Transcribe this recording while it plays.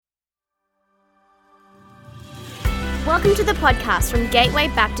Welcome to the podcast from Gateway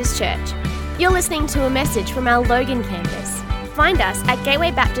Baptist Church. You're listening to a message from our Logan campus. Find us at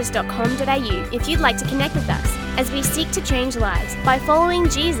gatewaybaptist.com.au if you'd like to connect with us as we seek to change lives by following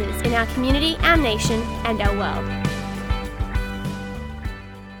Jesus in our community, our nation, and our world.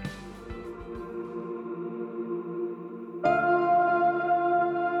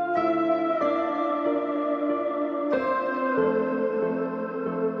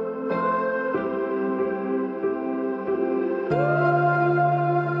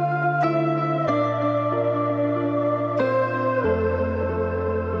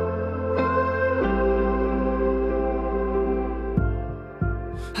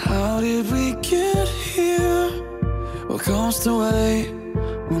 Away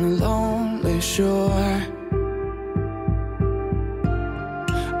on a lonely shore,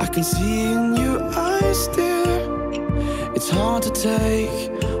 I can see in your eyes, dear, it's hard to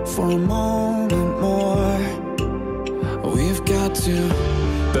take for a moment more. We've got to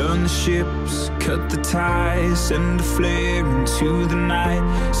burn the ships, cut the ties, send a flare into the night,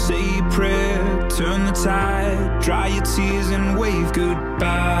 say a prayer, turn the tide, dry your tears and wave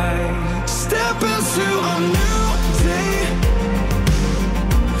goodbye. Step into a new day.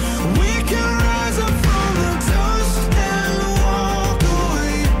 We can rise up from the dust and walk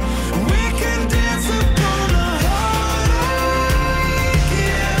away. We can dance upon the heartache,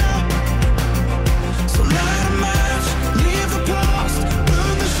 yeah. So light a match, leave the past,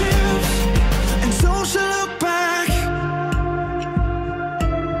 burn the ships, and don't you look back.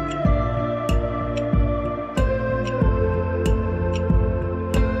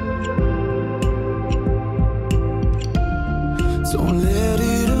 Don't let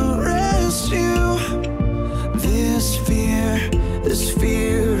it arrest you. This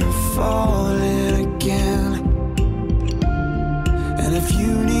fear of falling again. And if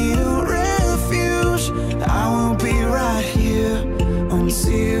you need a refuge, I will be right here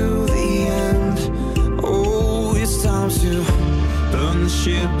until the end. Oh, it's time to burn the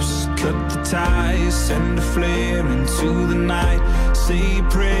ships, cut the ties, send a flare into the night, say a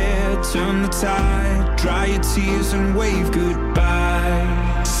prayer, turn the tide, dry your tears and wave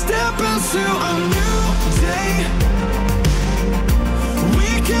goodbye. Step into a new day. We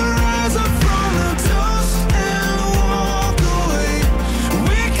can rise up from the dust and walk away.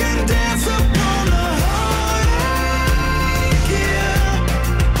 We can dance upon the heartache, yeah.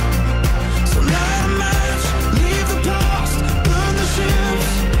 So light a match, leave the past, burn the ships,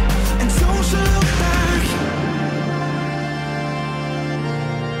 and don't you look back.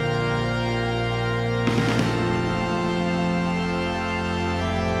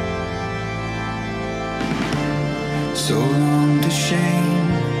 So long to shame,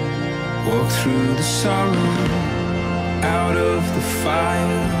 walk through the sorrow, out of the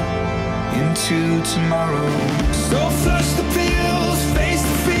fire, into tomorrow. So flush the pills, face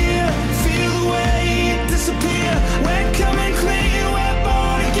the fear, feel the weight disappear. We're coming clean, we're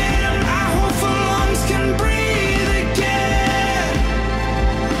born again. Our hopeful lungs can breathe again.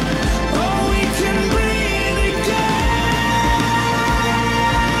 Oh, we can breathe again.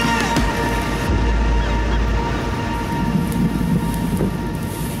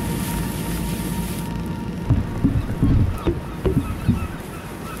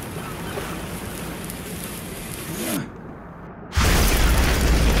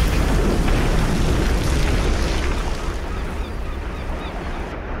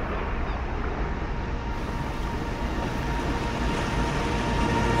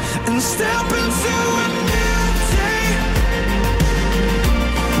 And step into a new day.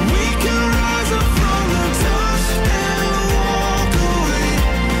 We can rise up from the dust and walk away.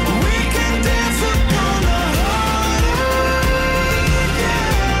 We can dance upon the heartache,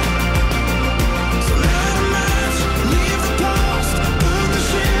 yeah. So light a match, leave the past, burn the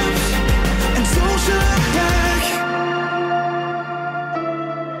ships, and don't you look back.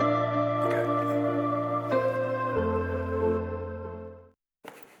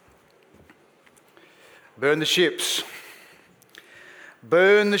 Burn the ships.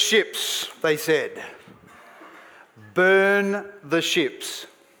 Burn the ships, they said. Burn the ships.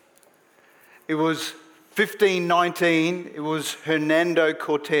 It was 1519. It was Hernando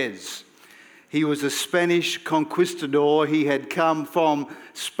Cortez. He was a Spanish conquistador. He had come from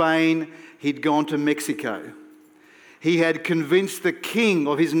Spain. He'd gone to Mexico. He had convinced the king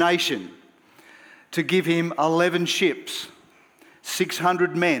of his nation to give him 11 ships,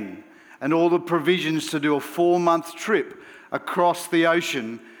 600 men, and all the provisions to do a 4-month trip across the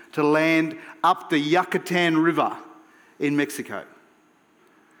ocean to land up the Yucatan River in Mexico.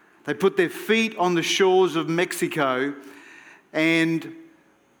 They put their feet on the shores of Mexico, and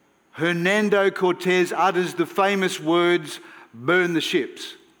Hernando Cortez utters the famous words, "Burn the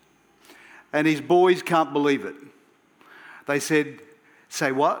ships." And his boys can't believe it. They said,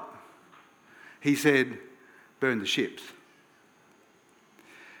 "Say what?" He said, "Burn the ships."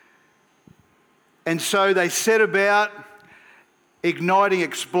 And so they set about igniting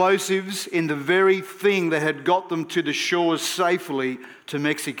explosives in the very thing that had got them to the shores safely to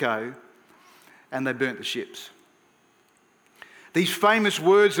Mexico, and they burnt the ships. These famous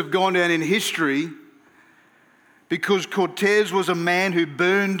words have gone down in history because Cortez was a man who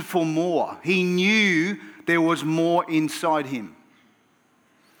burned for more. He knew there was more inside him.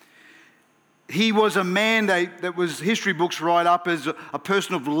 He was a man that was, history books write up as a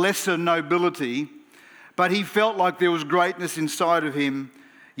person of lesser nobility, but he felt like there was greatness inside of him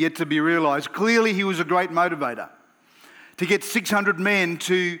yet to be realised. Clearly he was a great motivator. To get 600 men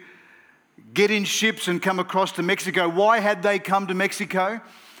to get in ships and come across to Mexico. Why had they come to Mexico?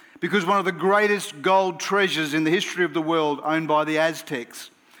 Because one of the greatest gold treasures in the history of the world, owned by the Aztecs.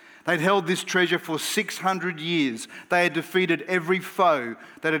 They'd held this treasure for 600 years. They had defeated every foe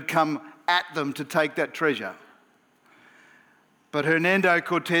that had come at them to take that treasure. But Hernando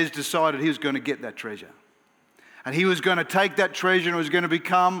Cortez decided he was going to get that treasure. And he was going to take that treasure and it was going to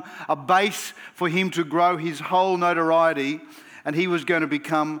become a base for him to grow his whole notoriety, and he was going to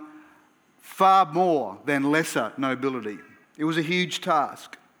become far more than lesser nobility. It was a huge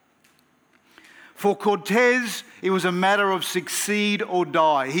task. For Cortez, it was a matter of succeed or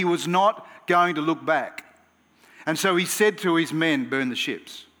die. He was not going to look back. And so he said to his men, "Burn the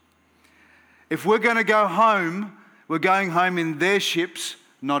ships." If we're going to go home, we're going home in their ships,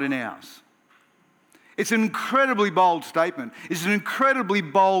 not in ours. It's an incredibly bold statement. It's an incredibly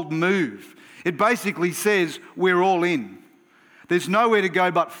bold move. It basically says we're all in. There's nowhere to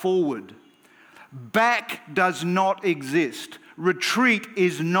go but forward. Back does not exist. Retreat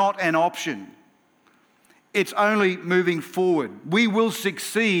is not an option. It's only moving forward. We will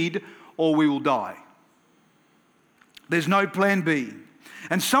succeed or we will die. There's no plan B.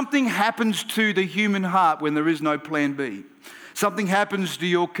 And something happens to the human heart when there is no plan B. Something happens to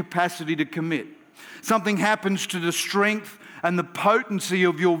your capacity to commit. Something happens to the strength and the potency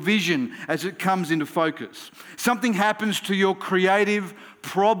of your vision as it comes into focus. Something happens to your creative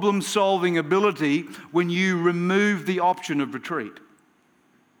problem-solving ability when you remove the option of retreat.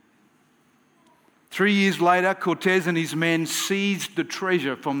 3 years later, Cortez and his men seized the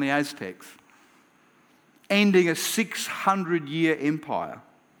treasure from the Aztecs, ending a 600-year empire.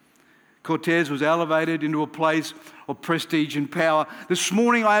 Cortez was elevated into a place of prestige and power. This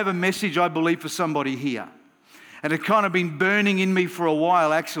morning I have a message, I believe, for somebody here. And it's kind of been burning in me for a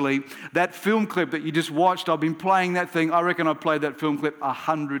while, actually. That film clip that you just watched, I've been playing that thing. I reckon I've played that film clip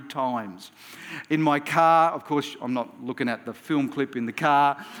 100 times. In my car, of course, I'm not looking at the film clip in the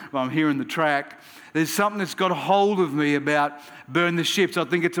car, but I'm hearing the track. There's something that's got a hold of me about burn the ships. I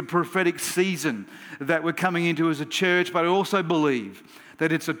think it's a prophetic season that we're coming into as a church, but I also believe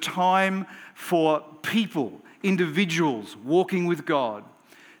that it's a time for people, individuals walking with God.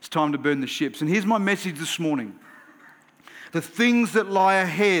 It's time to burn the ships. And here's my message this morning. The things that lie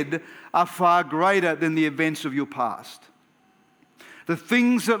ahead are far greater than the events of your past. The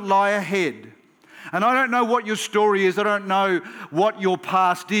things that lie ahead. And I don't know what your story is. I don't know what your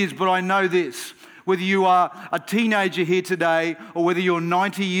past is, but I know this. Whether you are a teenager here today or whether you're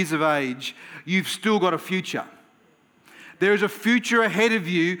 90 years of age, you've still got a future. There is a future ahead of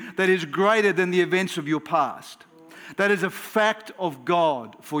you that is greater than the events of your past. That is a fact of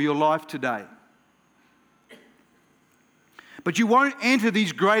God for your life today. But you won't enter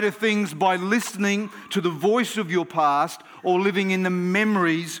these greater things by listening to the voice of your past or living in the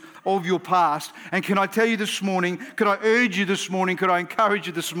memories of your past. And can I tell you this morning, could I urge you this morning, could I encourage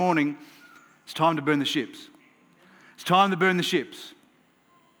you this morning, it's time to burn the ships. It's time to burn the ships.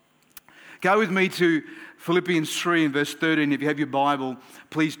 Go with me to Philippians 3 and verse 13. If you have your Bible,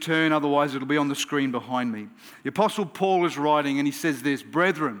 please turn, otherwise it'll be on the screen behind me. The Apostle Paul is writing and he says this,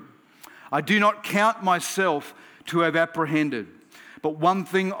 "Brethren, I do not count myself to have apprehended, but one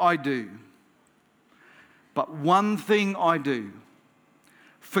thing I do,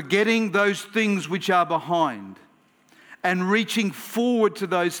 forgetting those things which are behind and reaching forward to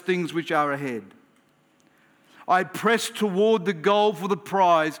those things which are ahead. I press toward the goal for the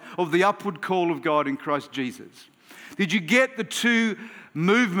prize of the upward call of God in Christ Jesus." Did you get the two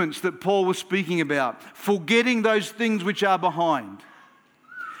movements that Paul was speaking about? Forgetting those things which are behind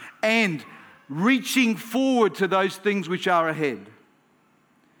and reaching forward to those things which are ahead.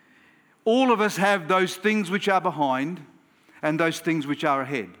 All of us have those things which are behind and those things which are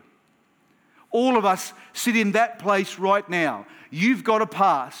ahead. All of us sit in that place right now. You've got a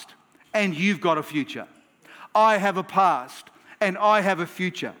past. and you've got a future. I have a past and I have a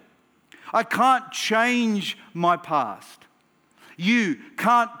future. I can't change my past. You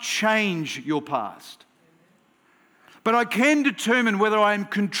can't change your past. But I can determine whether I am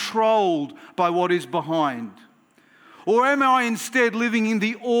controlled by what is behind. Or am I instead living in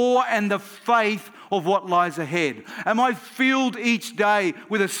the awe and the faith of what lies ahead? Am I filled each day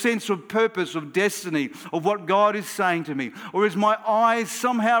with a sense of purpose, of destiny, of what God is saying to me? Or is my eyes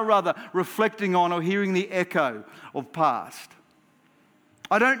somehow or other reflecting on or hearing the echo of past?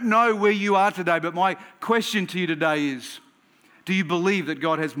 I don't know where you are today, but my question to you today is, do you believe that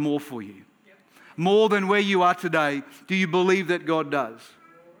God has more for you? More than where you are today, do you believe that God does?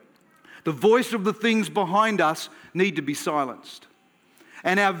 The voice of the things behind us need to be silenced.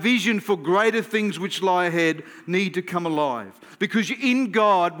 And our vision for greater things which lie ahead need to come alive. Because in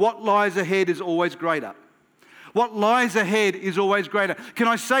God, what lies ahead is always greater. What lies ahead is always greater. Can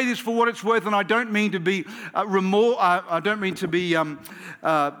I say this for what it's worth? And I don't mean to be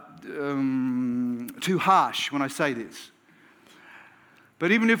too harsh when I say this.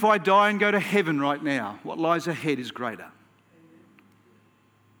 But even if I die and go to heaven right now, what lies ahead is greater.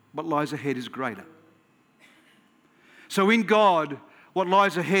 What lies ahead is greater. So in God, what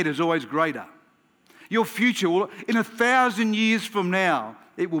lies ahead is always greater. Your future will, in 1,000 years from now,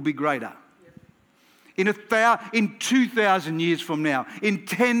 it will be greater. In 2,000 years from now, in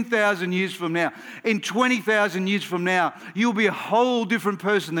 10,000 years from now, in 20,000 years from now, you'll be a whole different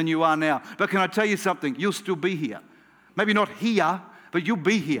person than you are now. But can I tell you something? You'll still be here. Maybe not here, but you'll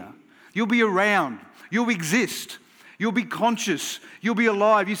be here. You'll be around. You'll exist. You'll be conscious. You'll be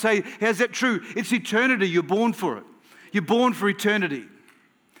alive. You say, how's that true? It's eternity. You're born for it. You're born for eternity.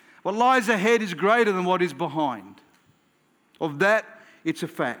 What lies ahead is greater than what is behind. Of that, it's a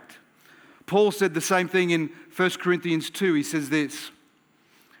fact. Paul said the same thing in 1 Corinthians 2. He says this,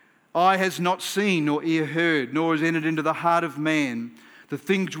 eye has not seen nor ear heard, nor has entered into the heart of man the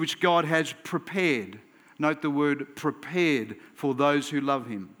things which God has prepared. Note the word prepared for those who love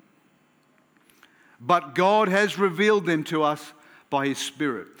him. But God has revealed them to us by his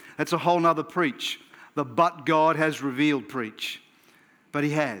Spirit. That's a whole nother preach. The but God has revealed preach. But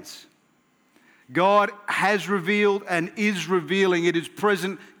he has. God has revealed and is revealing. It is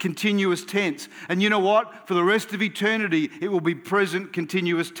present continuous tense. And you know what? For the rest of eternity, it will be present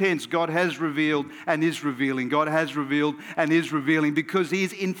continuous tense. God has revealed and is revealing. God has revealed and is revealing because he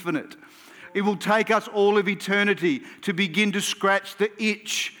is infinite. It will take us all of eternity to begin to scratch the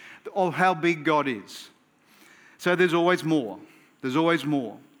itch of how big God is. So there's always more. There's always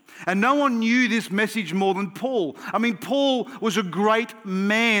more. And no one knew this message more than Paul. I mean, Paul was a great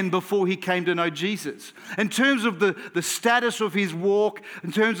man before he came to know Jesus. In terms of the status of his walk,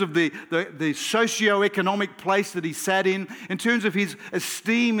 in terms of the socio-economic place that he sat in terms of his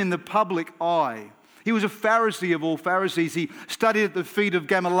esteem in the public eye. He was a Pharisee of all Pharisees. He studied at the feet of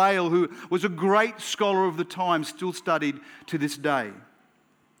Gamaliel, who was a great scholar of the time, still studied to this day.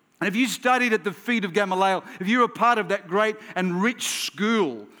 And if you studied at the feet of Gamaliel, if you were a part of that great and rich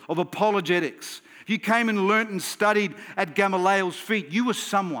school of apologetics, if you came and learnt and studied at Gamaliel's feet, you were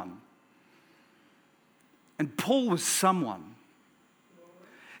someone. And Paul was someone.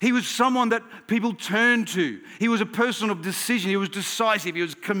 He was someone that people turned to. He was a person of decision. He was decisive. He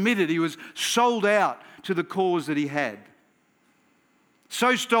was committed. He was sold out to the cause that he had.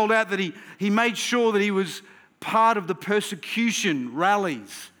 So sold out that he made sure that he was part of the persecution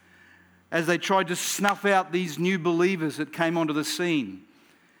rallies as they tried to snuff out these new believers that came onto the scene.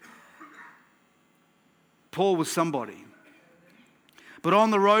 Paul was somebody. But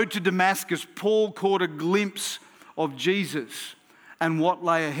on the road to Damascus, Paul caught a glimpse of Jesus and what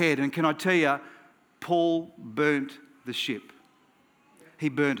lay ahead. And can I tell you, Paul burnt the ship. He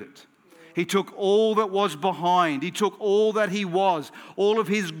burnt it. He took all that was behind. He took all that he was, all of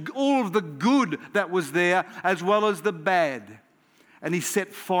the good that was there, as well as the bad. And he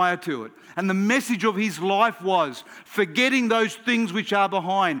set fire to it. And the message of his life was forgetting those things which are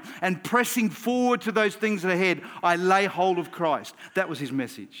behind and pressing forward to those things ahead. I lay hold of Christ. That was his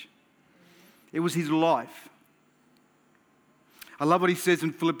message. It was his life. I love what he says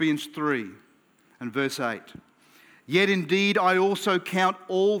in Philippians 3 and verse 8. Yet indeed I also count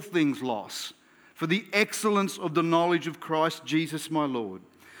all things loss for the excellence of the knowledge of Christ Jesus my Lord,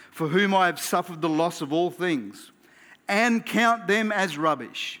 for whom I have suffered the loss of all things, and count them as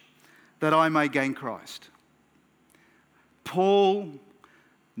rubbish, that I may gain Christ. Paul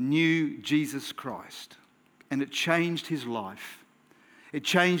knew Jesus Christ, and it changed his life. It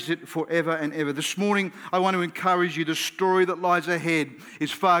changed it forever and ever. This morning, I want to encourage you, the story that lies ahead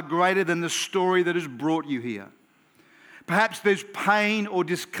is far greater than the story that has brought you here. Perhaps there's pain or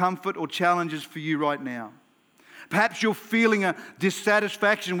discomfort or challenges for you right now. Perhaps you're feeling a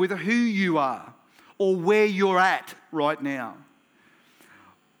dissatisfaction with who you are or where you're at right now.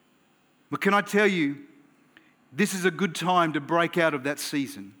 But can I tell you, this is a good time to break out of that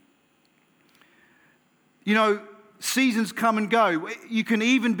season. You know, seasons come and go. You can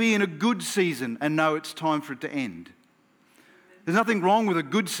even be in a good season and know it's time for it to end. There's nothing wrong with a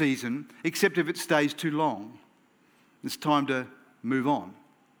good season, except if it stays too long. It's time to move on.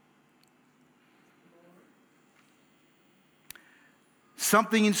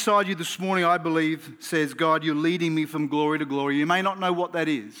 Something inside you this morning, I believe, says, God, you're leading me from glory to glory. You may not know what that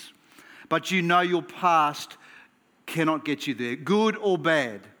is, but you know your past cannot get you there, good or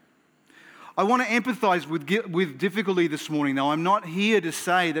bad. I want to empathize with difficulty this morning, though. I'm not here to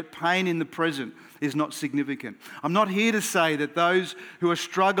say that pain in the present is not significant. I'm not here to say that those who are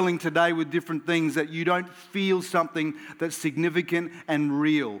struggling today with different things, that you don't feel something that's significant and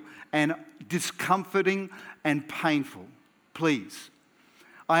real and discomforting and painful. Please.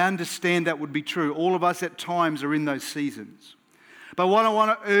 I understand that would be true. All of us at times are in those seasons. But what I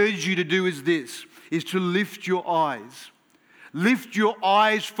want to urge you to do is this, is to lift your eyes. Lift your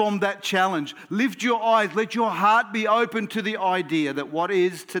eyes from that challenge. Lift your eyes. Let your heart be open to the idea that what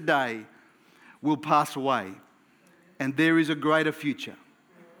is today will pass away. And there is a greater future.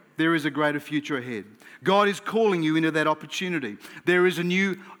 There is a greater future ahead. God is calling you into that opportunity. There is a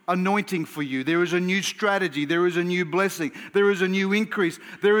new anointing for you. There is a new strategy. There is a new blessing. There is a new increase.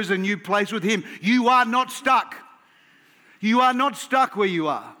 There is a new place with Him. You are not stuck. You are not stuck where you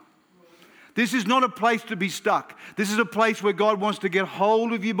are. This is not a place to be stuck. This is a place where God wants to get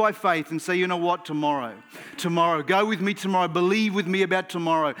hold of you by faith and say, you know what, tomorrow, go with me tomorrow, believe with me about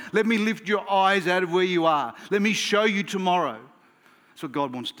tomorrow. Let me lift your eyes out of where you are. Let me show you tomorrow. That's what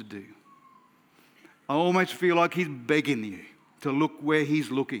God wants to do. I almost feel like He's begging you to look where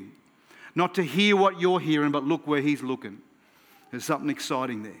He's looking. Not to hear what you're hearing, but look where He's looking. There's something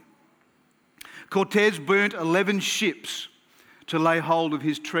exciting there. Cortez burnt 11 ships to lay hold of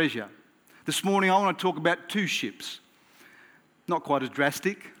his treasure. This morning I want to talk about 2 ships. Not quite as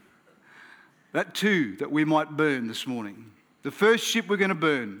drastic. That 2 that we might burn this morning. The first ship we're going to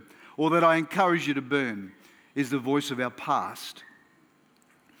burn, or that I encourage you to burn, is the voice of our past.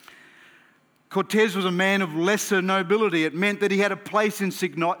 Cortez was a man of lesser nobility. It meant that he had a place in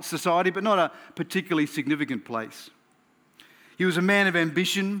society, but not a particularly significant place. He was a man of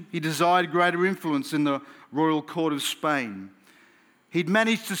ambition. He desired greater influence in the royal court of Spain. He'd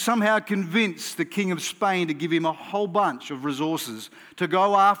managed to somehow convince the King of Spain to give him a whole bunch of resources to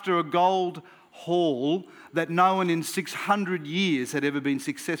go after a gold haul that no one in 600 years had ever been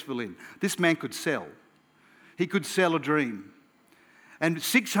successful in. This man could sell. He could sell a dream. And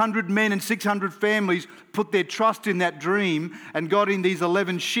 600 men and 600 families put their trust in that dream and got in these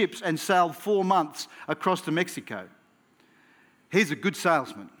 11 ships and sailed 4 months across to Mexico. He's a good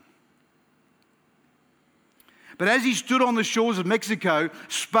salesman. But as he stood on the shores of Mexico,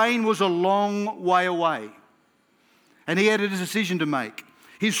 Spain was a long way away. And he had a decision to make.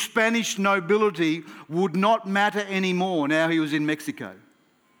 His Spanish nobility would not matter anymore now he was in Mexico.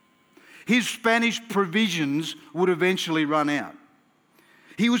 His Spanish provisions would eventually run out.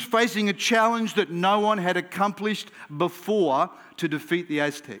 He was facing a challenge that no one had accomplished before to defeat the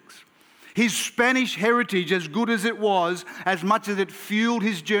Aztecs. His Spanish heritage, as good as it was, as much as it fueled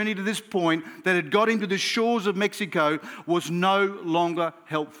his journey to this point, that had got him to the shores of Mexico, was no longer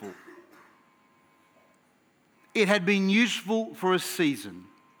helpful. It had been useful for a season,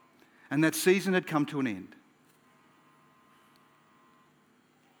 and that season had come to an end.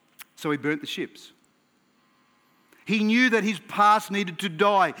 So he burnt the ships. He knew that his past needed to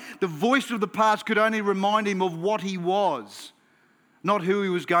die. The voice of the past could only remind him of what he was, not who he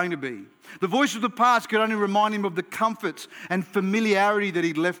was going to be. The voice of the past could only remind him of the comforts and familiarity that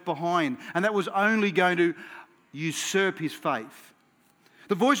he'd left behind, and that was only going to usurp his faith.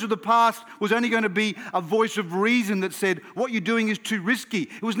 The voice of the past was only going to be a voice of reason that said, what you're doing is too risky.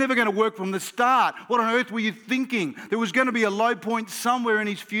 It was never going to work from the start. What on earth were you thinking? There was going to be a low point somewhere in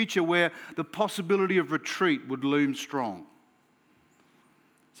his future where the possibility of retreat would loom strong.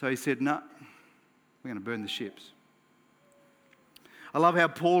 So he said, no, we're going to burn the ships. I love how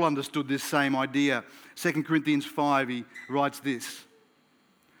Paul understood this same idea. 2 Corinthians 5, he writes this.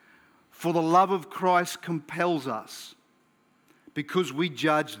 For the love of Christ compels us, because we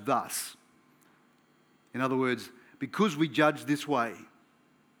judge thus. In other words, because we judge this way.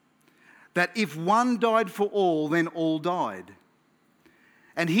 That if one died for all, then all died.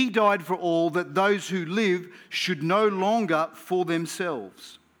 And he died for all, that those who live should no longer for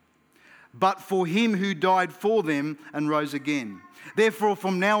themselves, but for him who died for them and rose again. Therefore,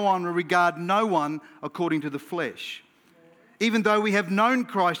 from now on, we regard no one according to the flesh. Even though we have known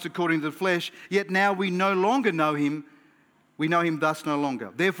Christ according to the flesh, yet now we no longer know him. We know him thus no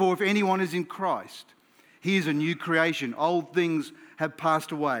longer. Therefore, if anyone is in Christ, he is a new creation. Old things have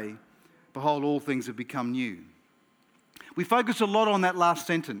passed away. Behold, all things have become new. We focus a lot on that last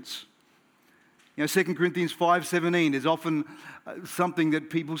sentence. 2 Corinthians 5:17 is often something that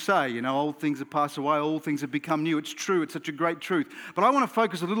people say, old things have passed away, all things have become new. It's true, it's such a great truth. But I want to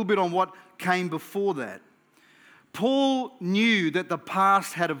focus a little bit on what came before that. Paul knew that the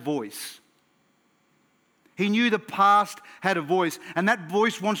past had a voice. He knew the past had a voice, and that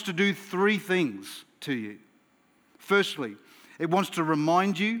voice wants to do three things to you. Firstly, it wants to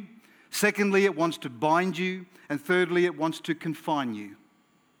remind you. Secondly, it wants to bind you. And thirdly, it wants to confine you.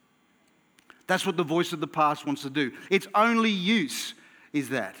 That's what the voice of the past wants to do. Its only use is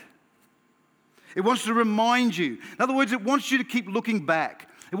that. It wants to remind you. In other words, it wants you to keep looking back.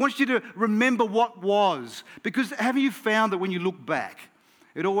 It wants you to remember what was. Because have you found that when you look back,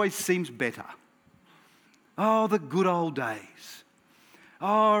 it always seems better? Oh, the good old days.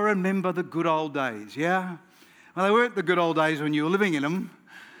 Oh, remember the good old days, yeah? Well, they weren't the good old days when you were living in them.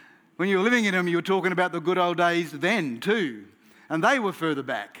 When you were living in them, you were talking about the good old days then too. And they were further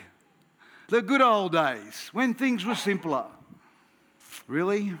back. The good old days, when things were simpler.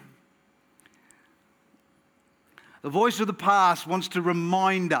 Really? The voice of the past wants to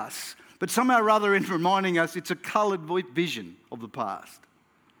remind us, but somehow or other in reminding us, it's a coloured vision of the past.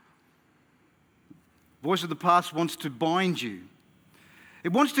 The voice of the past wants to bind you.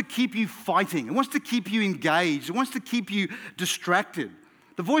 It wants to keep you fighting. It wants to keep you engaged. It wants to keep you distracted.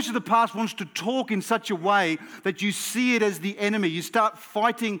 The voice of the past wants to talk in such a way that you see it as the enemy. You start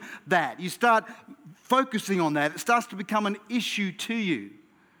fighting that. You start focusing on that. It starts to become an issue to you.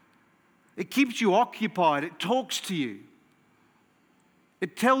 It keeps you occupied. It talks to you.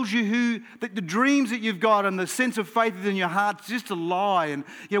 It tells you that the dreams that you've got and the sense of faith in your heart is just a lie. And,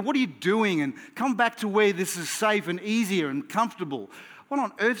 what are you doing? And come back to where this is safe and easier and comfortable. What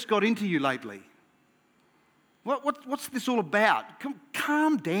on earth's got into you lately? What's this all about?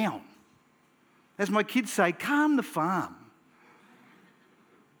 Calm down. As my kids say, calm the farm.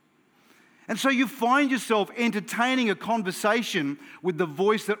 And so you find yourself entertaining a conversation with the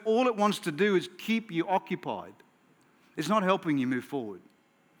voice that all it wants to do is keep you occupied. It's not helping you move forward.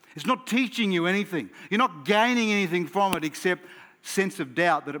 It's not teaching you anything. You're not gaining anything from it except sense of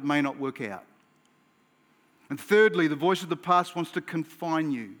doubt that it may not work out. And thirdly, the voice of the past wants to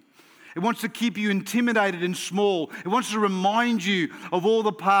confine you. It wants to keep you intimidated and small. It wants to remind you of all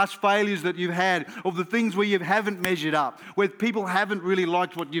the past failures that you've had, of the things where you haven't measured up, where people haven't really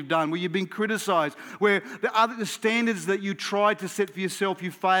liked what you've done, where you've been criticized, where the standards that you tried to set for yourself,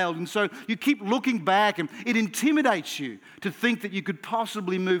 you failed. And so you keep looking back, and it intimidates you to think that you could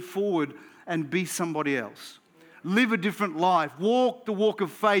possibly move forward and be somebody else. Live a different life. Walk the walk of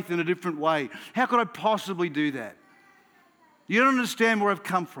faith in a different way. How could I possibly do that? You don't understand where I've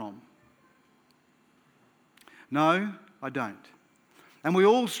come from. No, I don't. And we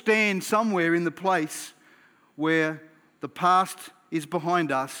all stand somewhere in the place where the past is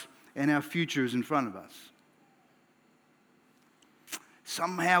behind us and our future is in front of us.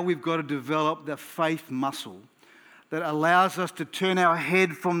 Somehow we've got to develop the faith muscle that allows us to turn our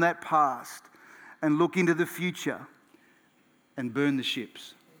head from that past and look into the future and burn the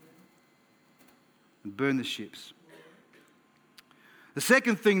ships. And burn the ships. The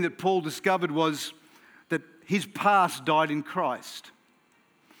second thing that Paul discovered was that his past died in Christ.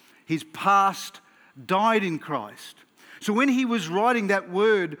 His past died in Christ. So when he was writing that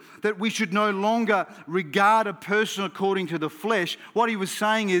word that we should no longer regard a person according to the flesh, what he was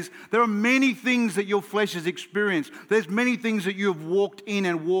saying is there are many things that your flesh has experienced. There's many things that you have walked in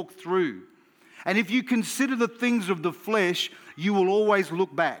and walked through. And if you consider the things of the flesh, you will always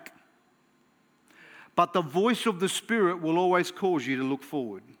look back. But the voice of the Spirit will always cause you to look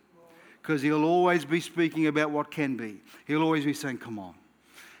forward. Because he'll always be speaking about what can be. He'll always be saying, come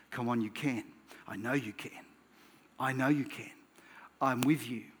on, you can. I know you can. I know you can. I'm with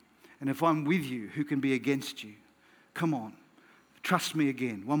you. And if I'm with you, who can be against you? Come on, trust me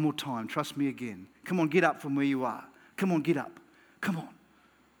again. One more time, trust me again. Come on, get up from where you are. Come on, get up. Come on.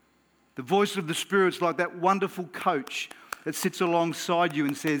 The voice of the Spirit's like that wonderful coach that sits alongside you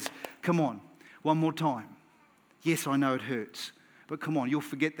and says, come on, one more time. Yes, I know it hurts. But come on, you'll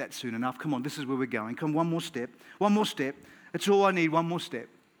forget that soon enough. Come on, this is where we're going. Come, one more step. One more step. That's all I need, one more step.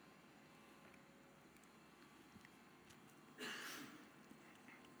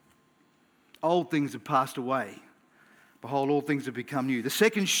 Old things have passed away. Behold, all things have become new. The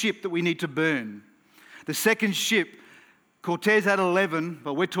second ship that we need to burn. The second ship, Cortez had 11,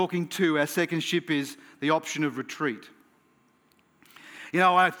 but we're talking 2. Our second ship is the option of retreat. You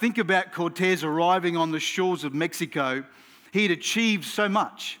know, I think about Cortez arriving on the shores of Mexico. He'd achieved so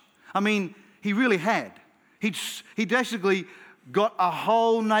much. I mean, he really had. He'd basically got a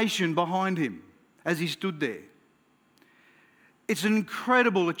whole nation behind him as he stood there. It's an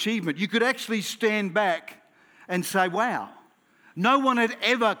incredible achievement. You could actually stand back and say, wow, no one had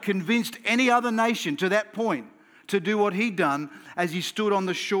ever convinced any other nation to that point to do what he'd done as he stood on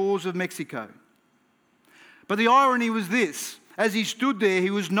the shores of Mexico. But the irony was this: as he stood there, he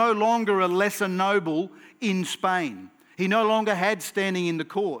was no longer a lesser noble in Spain. He no longer had standing in the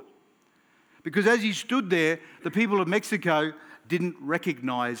court. Because as he stood there, the people of Mexico didn't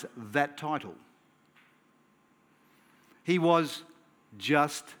recognize that title. He was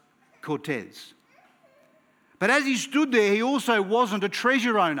just Cortez. But as he stood there, he also wasn't a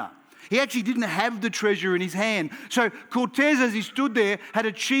treasure owner. He actually didn't have the treasure in his hand. So Cortez, as he stood there, had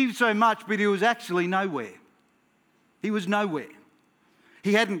achieved so much, but he was actually nowhere. He was nowhere.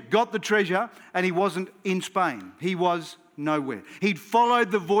 He hadn't got the treasure, and he wasn't in Spain. He was nowhere. He'd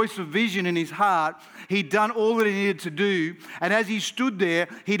followed the voice of vision in his heart. He'd done all that he needed to do. And as he stood there,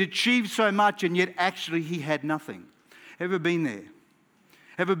 he'd achieved so much, and yet actually he had nothing. Ever been there?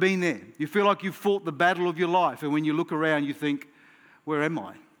 Ever been there? You feel like you fought the battle of your life, and when you look around, you think, where am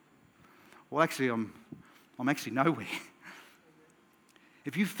I? Well, actually, I'm actually nowhere.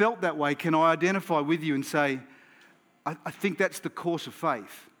 If you felt that way, can I identify with you and say, I think that's the course of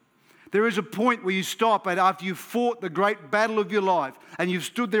faith. There is a point where you stop, and after you've fought the great battle of your life and you've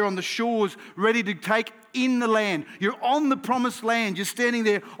stood there on the shores ready to take in the land. You're on the promised land. You're standing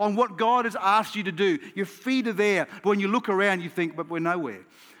there on what God has asked you to do. Your feet are there. But when you look around, you think, but we're nowhere.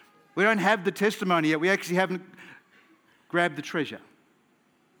 We don't have the testimony yet. We actually haven't grabbed the treasure.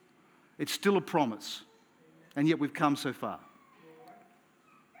 It's still a promise. And yet we've come so far.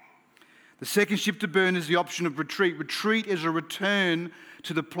 The second ship to burn is the option of retreat. Retreat is a return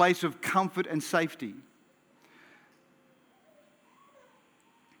to the place of comfort and safety.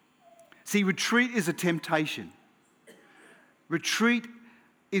 See, retreat is a temptation. Retreat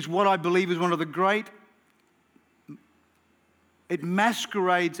is what I believe is one of the great, it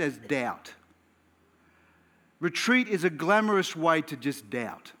masquerades as doubt. Retreat is a glamorous way to just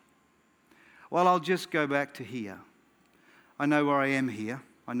doubt. Well, I'll just go back to here. I know where I am here.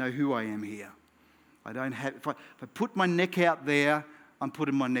 I know who I am here. I don't have. If I put my neck out there, I'm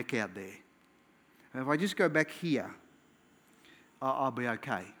putting my neck out there. And if I just go back here, I'll be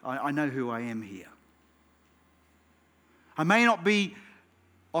okay. I know who I am here. I may not be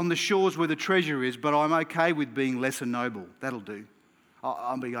on the shores where the treasure is, but I'm okay with being lesser noble. That'll do.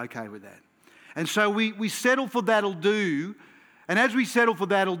 I'll be okay with that. And so we settle for that'll do. And as we settle for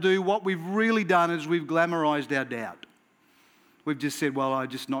that'll do, what we've really done is we've glamorized our doubt. We've just said, well, I'm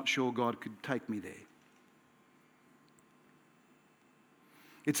just not sure God could take me there.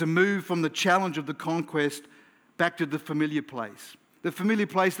 It's a move from the challenge of the conquest back to the familiar place. The familiar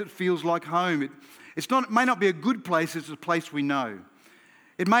place that feels like home. It may not be a good place, it's a place we know.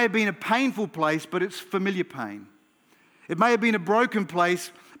 It may have been a painful place, but it's familiar pain. It may have been a broken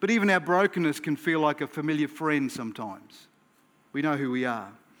place, but even our brokenness can feel like a familiar friend sometimes. We know who we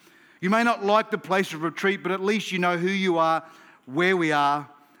are. You may not like the place of retreat, but at least you know who you are, where we are,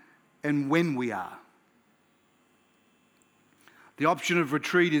 and when we are. The option of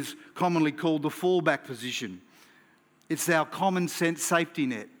retreat is commonly called the fallback position. It's our common sense safety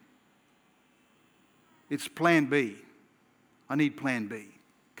net. It's plan B. I need plan B in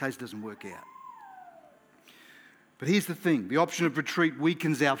case it doesn't work out. But here's the thing. The option of retreat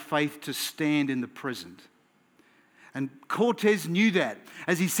weakens our faith to stand in the present. And Cortez knew that.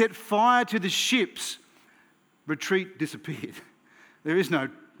 As he set fire to the ships, retreat disappeared. There is no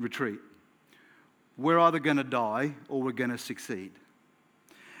retreat. We're either going to die or we're going to succeed.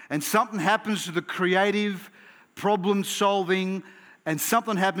 And something happens to the creative, problem-solving, and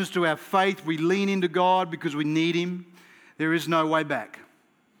something happens to our faith. We lean into God because we need Him. There is no way back.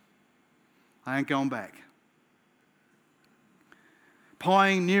 I ain't going back.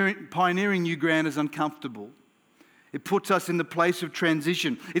 Pioneering new ground is uncomfortable. It puts us in the place of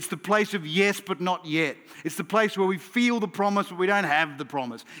transition. It's the place of yes, but not yet. It's the place where we feel the promise, but we don't have the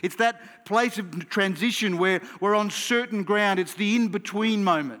promise. It's that place of transition where we're on certain ground. It's the in-between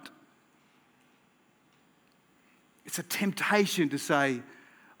moment. It's a temptation to say,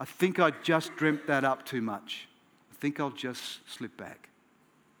 I think I just dreamt that up too much. I think I'll just slip back.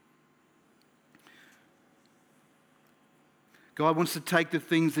 God wants to take the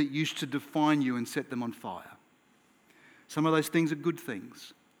things that used to define you and set them on fire. Some of those things are good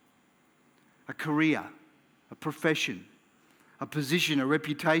things. A career, a profession, a position, a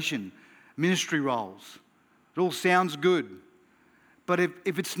reputation, ministry roles. It all sounds good. But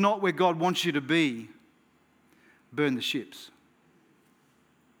if it's not where God wants you to be, burn the ships.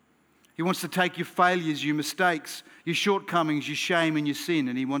 He wants to take your failures, your mistakes, your shortcomings, your shame and your sin,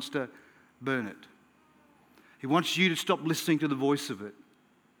 and He wants to burn it. He wants you to stop listening to the voice of it.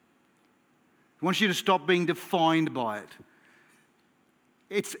 He wants you to stop being defined by it.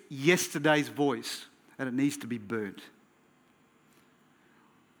 It's yesterday's voice, and it needs to be burnt.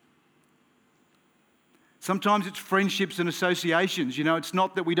 Sometimes it's friendships and associations. You know, it's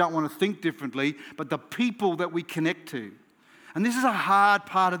not that we don't want to think differently, but the people that we connect to. And this is a hard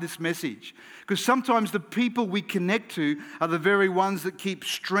part of this message, because sometimes the people we connect to are the very ones that keep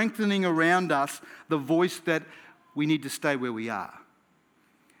strengthening around us the voice that we need to stay where we are.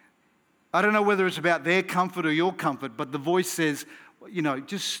 I don't know whether it's about their comfort or your comfort, but the voice says, don't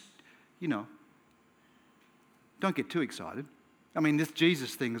get too excited. I mean, this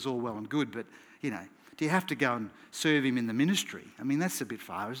Jesus thing is all well and good, but, do you have to go and serve Him in the ministry? I mean, that's a bit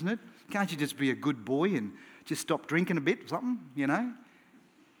far, isn't it? Can't you just be a good boy and just stop drinking a bit or something,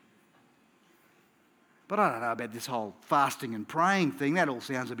 But I don't know about this whole fasting and praying thing. That all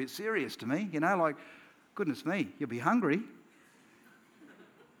sounds a bit serious to me, like, goodness me, you'll be hungry.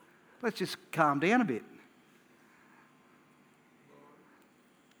 Let's just calm down a bit.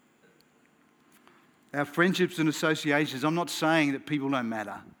 Our friendships and associations, I'm not saying that people don't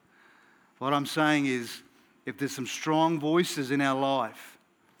matter. What I'm saying is, if there's some strong voices in our life,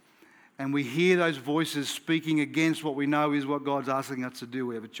 and we hear those voices speaking against what we know is what God's asking us to do,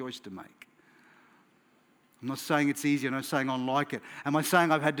 we have a choice to make. I'm not saying it's easy. I'm not saying I like it. Am I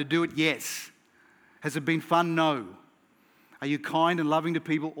saying I've had to do it? Yes. Has it been fun? No. Are you kind and loving to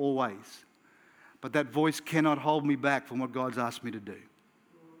people? Always. But that voice cannot hold me back from what God's asked me to do.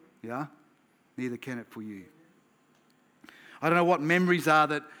 Yeah? Neither can it for you. I don't know what memories are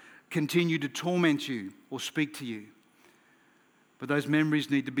that continue to torment you or speak to you, but those memories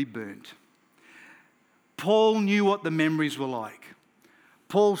need to be burnt. Paul knew what the memories were like.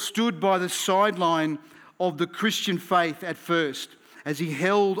 Paul stood by the sideline of the Christian faith at first as he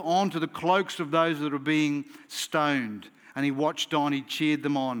held on to the cloaks of those that were being stoned, and he watched on, he cheered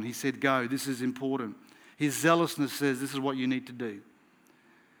them on. He said, go, this is important. His zealousness says this is what you need to do.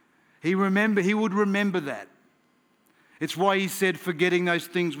 He would remember that. It's why he said, forgetting those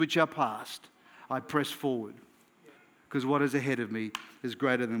things which are past, I press forward, because what is ahead of me is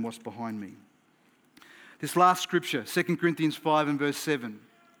greater than what's behind me. This last scripture, 2 Corinthians 5 and verse 7.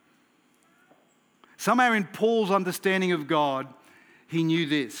 Somehow in Paul's understanding of God, he knew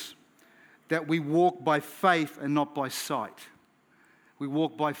this, that we walk by faith and not by sight. We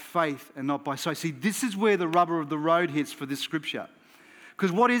walk by faith and not by sight. See, this is where the rubber of the road hits for this scripture.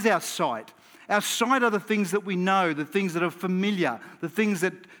 Because what is our sight? Our sight are the things that we know, the things that are familiar, the things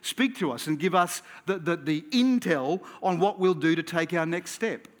that speak to us and give us the intel on what we'll do to take our next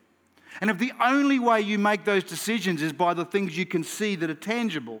step. And if the only way you make those decisions is by the things you can see that are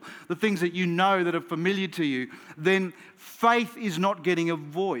tangible, the things that you know that are familiar to you, then faith is not getting a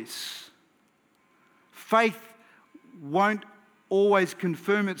voice. Faith won't always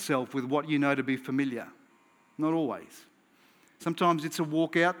confirm itself with what you know to be familiar. Not always. Sometimes it's a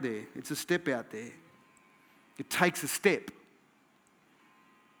walk out there. It's a step out there. It takes a step.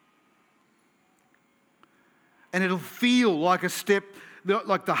 And it'll feel like a step,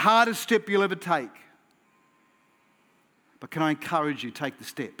 like the hardest step you'll ever take. But can I encourage you, take the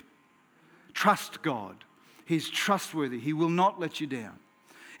step. Trust God. He's trustworthy. He will not let you down.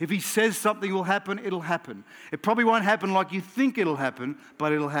 If He says something will happen, it'll happen. It probably won't happen like you think it'll happen,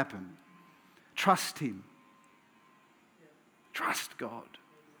 but it'll happen. Trust Him. Trust God.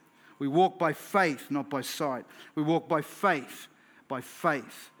 We walk by faith, not by sight. We walk by faith, by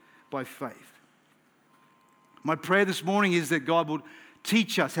faith, by faith. My prayer this morning is that God would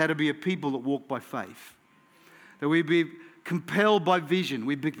teach us how to be a people that walk by faith. That we be compelled by vision.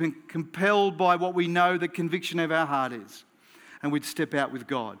 We'd be compelled by what we know the conviction of our heart is. And we'd step out with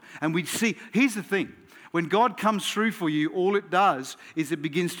God. And we'd see, here's the thing. When God comes through for you, all it does is it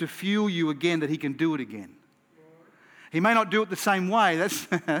begins to fuel you again that He can do it again. He may not do it the same way. That's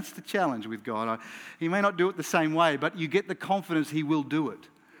the challenge with God. He may not do it the same way, but you get the confidence He will do it.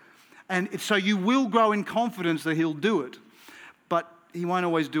 And so you will grow in confidence that He'll do it, but He won't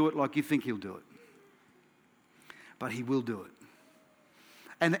always do it like you think He'll do it. But He will do it.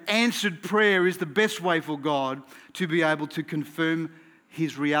 And answered prayer is the best way for God to be able to confirm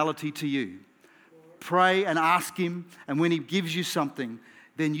His reality to you. Pray and ask Him, and when He gives you something,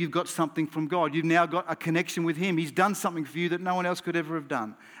 then you've got something from God. You've now got a connection with Him. He's done something for you that no one else could ever have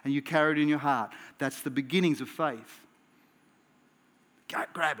done, and you carry it in your heart. That's the beginnings of faith.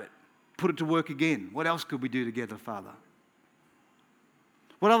 Grab it. Put it to work again. What else could we do together, Father?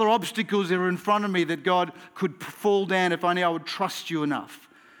 What other obstacles are in front of me that God could fall down if only I would trust you enough?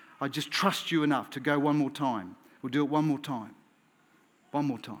 I just trust you enough to go one more time. We'll do it one more time. One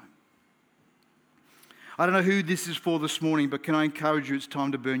more time. I don't know who this is for this morning, but can I encourage you, it's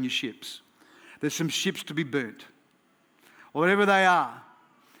time to burn your ships. There's some ships to be burnt. Or whatever they are,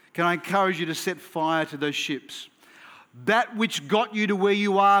 can I encourage you to set fire to those ships? That which got you to where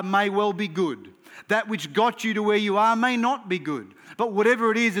you are may well be good. That which got you to where you are may not be good. But whatever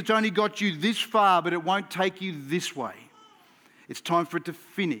it is, it's only got you this far, but it won't take you this way. It's time for it to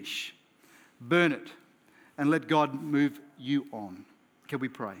finish. Burn it and let God move you on. Can we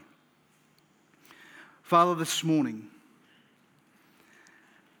pray? Father, this morning,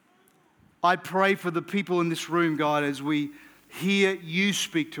 I pray for the people in this room, God, as we hear you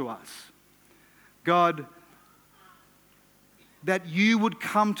speak to us. God, that you would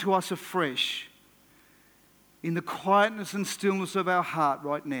come to us afresh in the quietness and stillness of our heart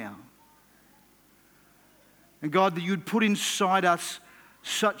right now. And God, that you would put inside us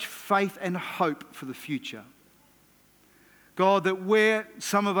such faith and hope for the future. God, that where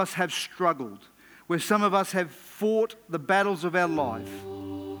some of us have struggled, where some of us have fought the battles of our life,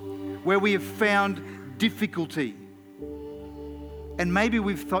 where we have found difficulty, and maybe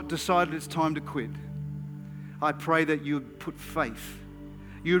we've decided it's time to quit, I pray that you would put faith.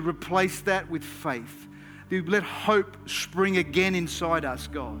 You would replace that with faith. That you would let hope spring again inside us,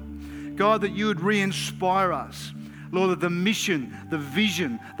 God. God, that you would re-inspire us. Lord, that the mission, the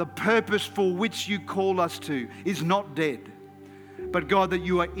vision, the purpose for which you call us to is not dead. But God, that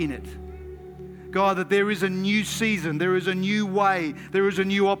you are in it. God, that there is a new season, there is a new way, there is a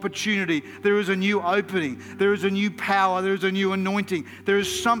new opportunity, there is a new opening, there is a new power, there is a new anointing, there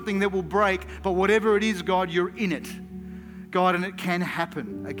is something that will break, but whatever it is, God, you're in it. God, and it can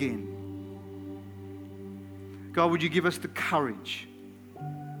happen again. God, would you give us the courage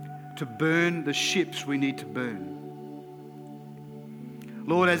to burn the ships we need to burn?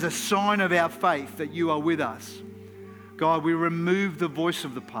 Lord, as a sign of our faith that you are with us, God, we remove the voice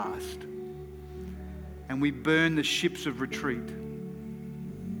of the past. And we burn the ships of retreat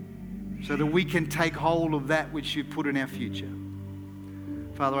so that we can take hold of that which you've put in our future.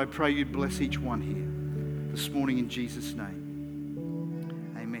 Father, I pray you'd bless each one here this morning in Jesus'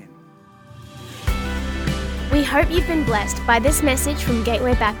 name. Amen. We hope you've been blessed by this message from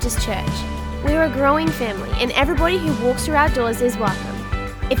Gateway Baptist Church. We're a growing family and everybody who walks through our doors is welcome.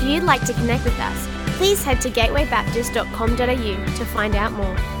 If you'd like to connect with us, please head to gatewaybaptist.com.au to find out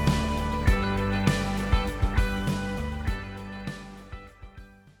more.